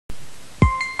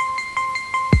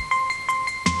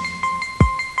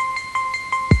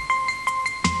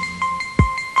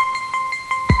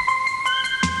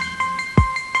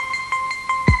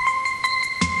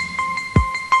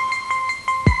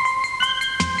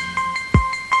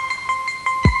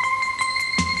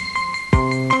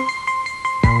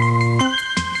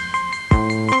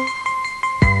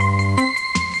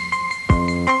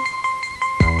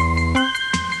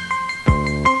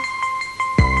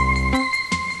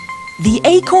The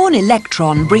Acorn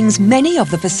Electron brings many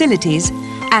of the facilities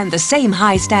and the same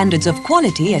high standards of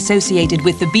quality associated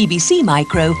with the BBC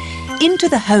Micro into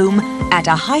the home at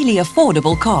a highly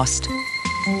affordable cost.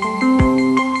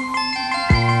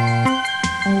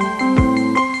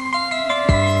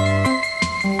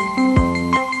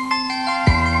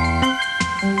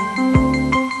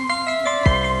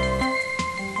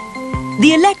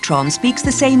 The Electron speaks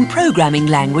the same programming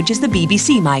language as the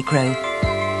BBC Micro.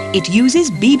 It uses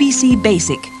BBC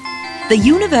Basic, the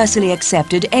universally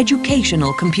accepted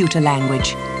educational computer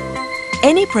language.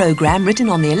 Any program written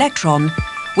on the Electron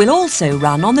will also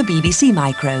run on the BBC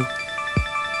Micro.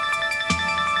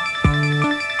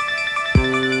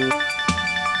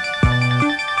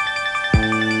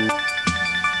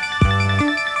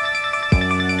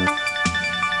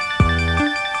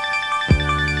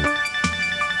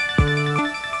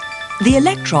 The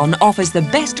Electron offers the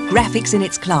best graphics in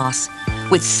its class,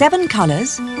 with 7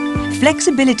 colours,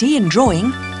 flexibility in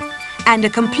drawing, and a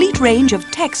complete range of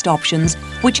text options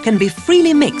which can be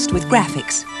freely mixed with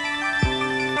graphics.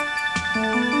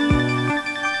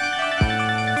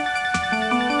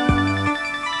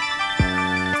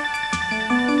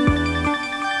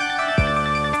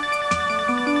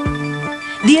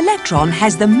 The Electron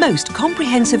has the most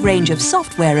comprehensive range of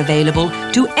software available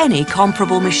to any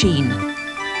comparable machine.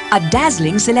 A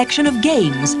dazzling selection of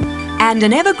games and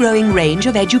an ever-growing range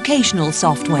of educational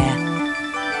software.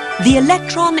 The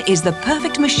Electron is the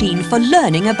perfect machine for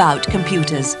learning about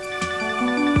computers.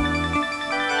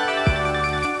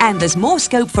 And there's more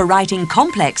scope for writing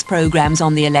complex programs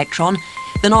on the Electron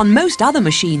than on most other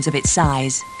machines of its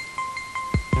size.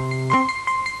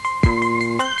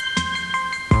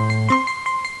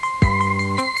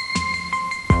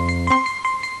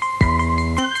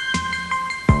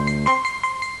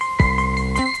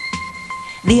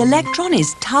 The Electron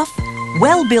is tough,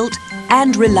 well-built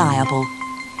and reliable.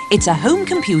 It's a home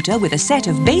computer with a set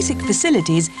of basic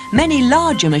facilities many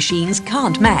larger machines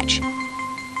can't match.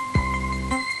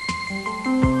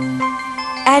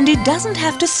 And it doesn't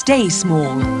have to stay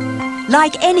small.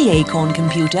 Like any Acorn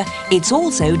computer, it's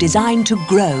also designed to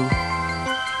grow.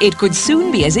 It could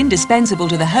soon be as indispensable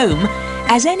to the home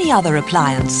as any other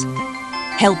appliance,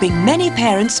 helping many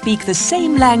parents speak the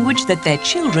same language that their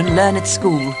children learn at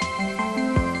school.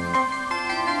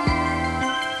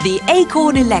 The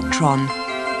Acorn Electron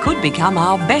could become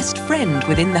our best friend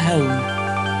within the home.